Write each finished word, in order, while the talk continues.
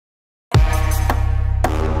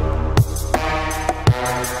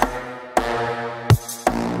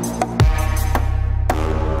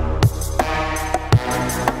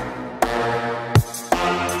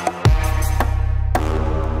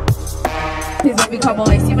Vocês vão vir com a mão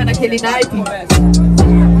lá em cima naquele naipe.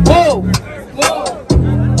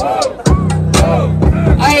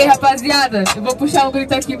 Aí, rapaziada, eu vou puxar um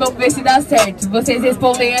grito aqui, vamos ver se dá certo. Vocês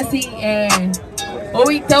respondem assim,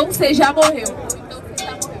 ou então você já morreu.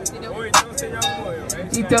 Ou então você já morreu,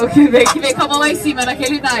 entendeu? Então que vem com a mão lá em cima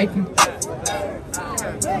naquele naipe.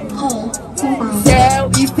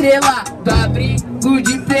 Céu estrelado, abrigo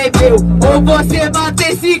de plebeu. Ou você mata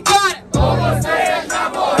esse cara, ou você já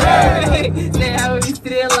morreu. Céu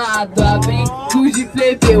estrelado, abrigo de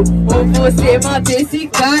plebeu. Ou você mata esse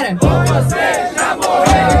cara, ou você já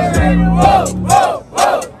morreu.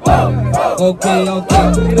 Ok.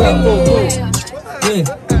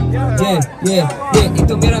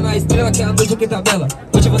 Então mira na estrela que é a noite que tá bela.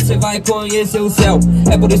 Hoje você vai conhecer o céu.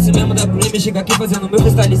 É por isso mesmo da WM chega aqui fazendo meu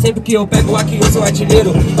freestyle. Sempre que eu pego aqui eu sou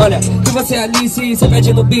artilheiro. Olha, que você é Alice, você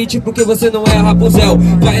pede no beat porque você não é Rapunzel.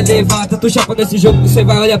 Vai levar tanto chapa nesse jogo que você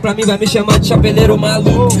vai olhar pra mim, vai me chamar de chapeleiro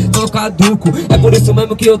maluco, tô caduco. É por isso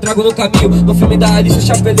mesmo que eu trago no caminho. No filme da Alice o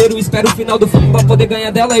chapeleiro espera o final do filme pra poder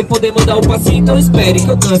ganhar dela e poder mandar o passinho. Então espere que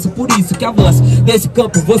eu danço, por isso que avanço. Nesse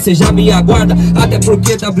campo você já me aguarda. Até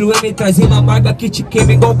porque WM traz rima amarga que te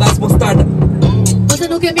queima igual gás mostarda. Você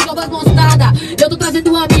não queima igual gás mostarda. Eu tô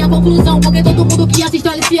trazendo a minha conclusão, porque todo mundo que assiste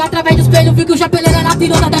Alice através do espelho viu que o chapeleiro era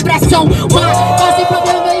filho da depressão. Mas sem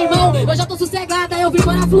problema, meu irmão, eu já tô sossegada, eu vim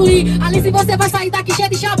para fluir. Alice, você vai sair daqui cheio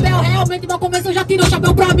de chapéu. Realmente no começo eu já tirei o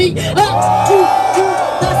chapéu pra mim.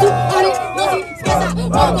 Não se esqueça, no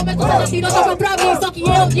começo você já tirou o chapéu pra mim. Só que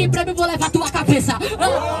eu de prêmio vou levar tua cabeça.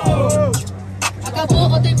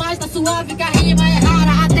 Acabou, ou tem mais, tá suave, que a rima é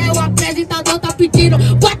rara. Até o apresentador tá pedindo,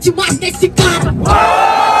 bate mais nesse cara.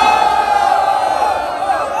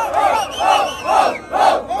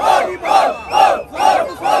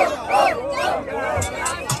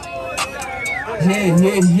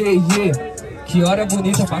 Que hora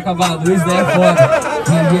bonita pra acabar a luz, né? Foda.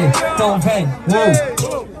 Então vem.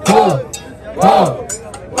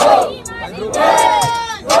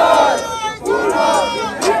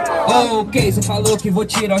 Ok, você falou que vou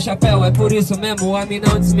tirar o chapéu. É por isso mesmo, a mim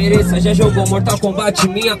não desmereça. Já jogou Mortal Kombat,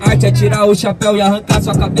 minha arte é tirar o chapéu e arrancar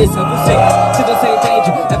sua cabeça. Não sei se você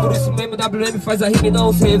entende. É por isso mesmo, WM faz a rima e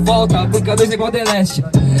não se revolta. Porque a luz é igual The Last.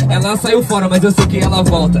 Ela saiu fora, mas eu sei que ela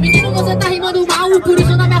volta. Menino, você tá rimando mal, por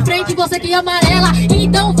isso na minha frente você que amarela.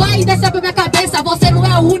 Então vai descer pra minha cabeça. Você não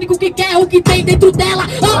é o único que quer o que tem dentro dela.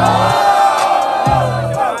 Eu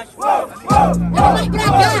vou mais pra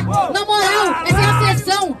cá, na moral, essa é a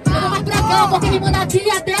sessão. Eu vou mais pra cá, porque rimando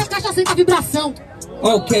aqui até a caixa senta vibração.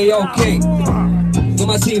 Ok.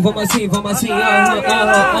 Vamos assim,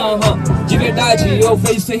 De verdade, eu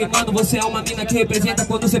vejo você rimando. Você é uma mina que representa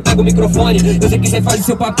quando você pega o microfone. Eu sei que você faz o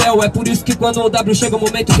seu papel. É por isso que quando o W chega o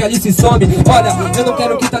momento que ali se some. Olha, eu não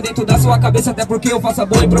quero o que tá dentro da sua cabeça, até porque eu faço a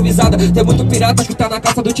boa improvisada. Tem muito pirata que tá na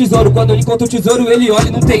caça do tesouro. Quando ele encontra o tesouro, ele olha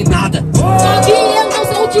e não tem nada. Só que eu não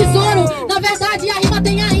sou o tesouro. Na verdade, a rima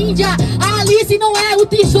tem a Índia. A Alice não é o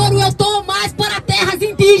tesouro. Eu tô mais para terras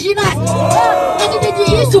indígenas. Não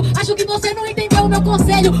entendi isso. Acho que você não entendeu o meu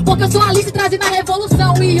conselho, porque eu sou a Alice trazendo a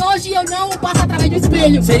revolução. E hoje eu não passo através do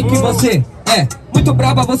espelho. Sei que você é muito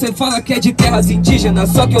brava, você fala que é de terras indígenas.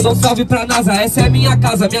 Só que eu dou um salve pra NASA, essa é minha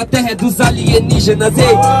casa, minha terra é dos alienígenas.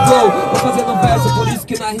 Ei, vou fazendo verso, por isso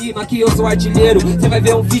que na rima aqui eu sou artilheiro. Você vai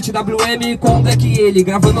ver um feat WM com o Black ele,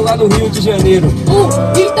 gravando lá no Rio de Janeiro.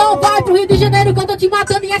 Então vai pro Rio de Janeiro que eu tô te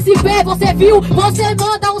matando em SP. Você viu? Você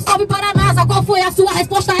manda um salve para a NASA. Qual foi a sua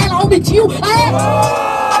resposta? Ela omitiu.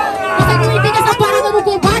 Você não entende essa parada no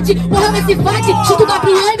combate? Morreu nesse fight, chuta o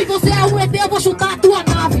WM. Você é um ET, eu vou chutar a tua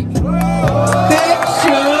nave.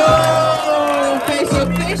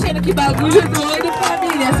 Fechando, que bagulho doido,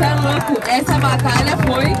 família. Essa é louco. Essa batalha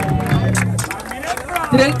foi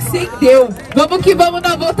transcendeu. Vamos que vamos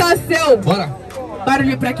na votação. Bora.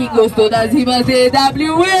 Barulho pra quem gostou das rimas de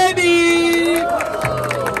WM.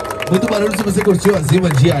 Muito barulho se você curtiu as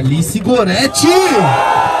rimas de Alice e Gorete.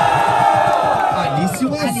 Alice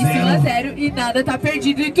 1-0 e nada tá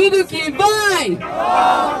perdido. E tudo que vai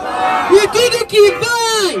E tudo que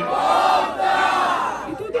vai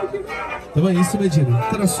E tudo que vai. Então é isso, Medina.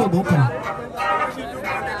 Tá na sua mão, pai.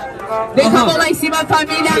 Vem com a mão lá em cima,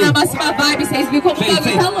 família, na máxima vibe. Vocês viram como o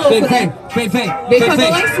bagulho tá louco, né? Vem com a mão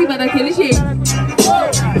lá em cima, daquele jeito.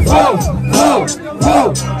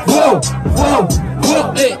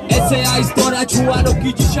 Essa é a história de um anão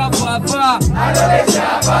que deschavava.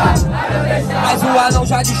 Mas o anão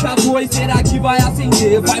já deschavou e será que vai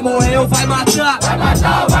acender? Vai morrer ou vai matar? Vai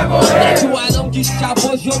matar ou vai morrer? O anão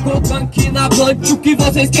deschavou, jogou tanque na blunt. O que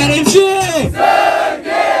vocês querem ver?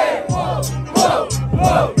 Sangue!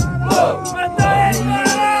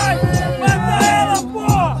 Mata ela, pô!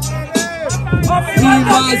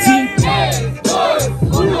 mais. 3, 2,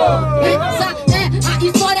 1. Essa é a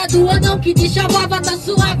história do anão que te chamava tá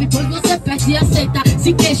suave, pois você perde e aceita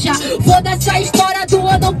se queixar. Foda-se a história do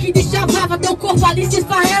anão que te chamava teu corpo ali se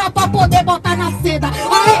esfarela pra poder botar na seda.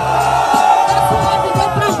 Aí, tá suave, deu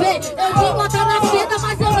pra ver. Eu vou botar na seda,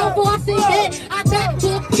 mas eu não vou acender. Até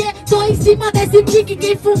porque tô em cima desse pique.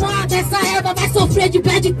 Quem fumar dessa erva vai sofrer de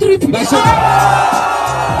bad trip. Tá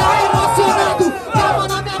emocionado? Calma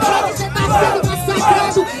na minha frente, cê tá sendo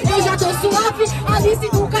massacrado. Eu já tô suave, Alice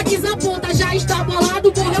nunca desaponta. Já está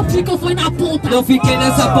bolado, morreu, fica, foi na ponta. Não fiquei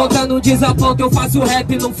nessa ponta, não desaponta. Eu faço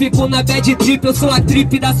rap, não fico na bad trip. Eu sou a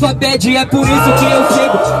trip da sua bad, é por isso que eu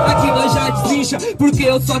chego. Aqui nós já desincha, porque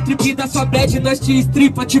eu sou a trip da sua bad. Nós te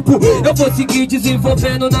estripa, tipo, eu vou seguir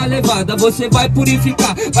desenvolvendo na levada. Você vai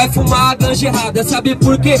purificar, vai fumar a ganja errada. Sabe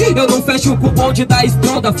por quê? Eu não fecho com o bonde da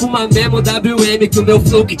estronda. Fuma mesmo WM, que o meu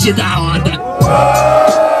flow que te dá onda.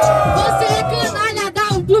 Você é canalha,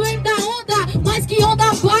 dá um blue da onda, mas que onda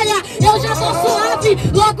paia, eu já tô suave,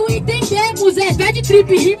 logo entendemos, é bad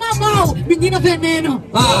trip, rima mal, menina veneno.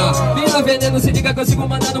 Menina veneno, se liga que eu sigo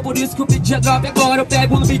mandando, por isso que o beat já drop agora. Eu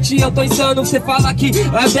pego no beat, eu tô insano, você fala que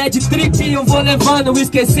é bad trip, eu vou levando.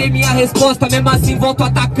 Esqueci minha resposta, mesmo assim volto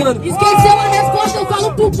atacando. Esqueceu a resposta, eu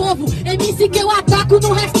falo pro povo, MC que eu ataco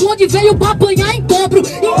não responde, veio pra apanhar em dobro.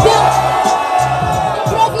 Então,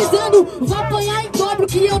 improvisando, vou apanhar em dobro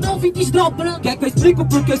que eu não vim desdobrando. Quer que eu explico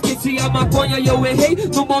porque eu esqueci a maconha e eu errei?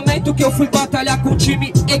 No momento que eu fui batalhar com o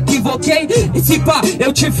time, equivoquei. E se pá,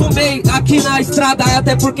 eu te fumei aqui na estrada,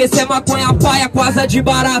 até porque cê é maconha paia, quase de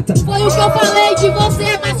barata. Foi o que eu falei, que você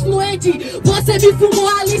é mais fluente. Você me fumou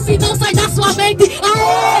ali, se não sai da sua mente.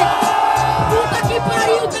 Aê! Puta que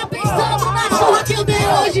pariu, tá pensando na surra que eu dei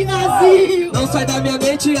hoje na Zil. Não sai da minha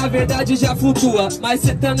mente, a verdade já flutua. Mas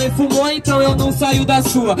cê também fumou, então eu não saio da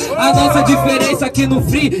sua. A nossa diferença aqui no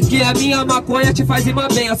free, que a minha maconha te faz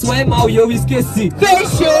rimar bem, a sua é mal e eu esqueci.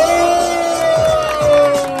 Fechou!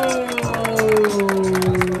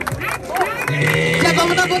 Já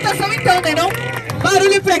vamos na votação então, né não?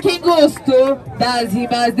 Barulho pra quem gostou das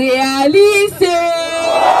rimas de Alice!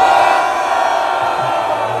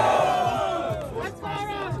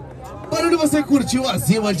 Barulho, você curtiu a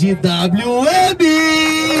rima de WM?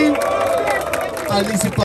 Alice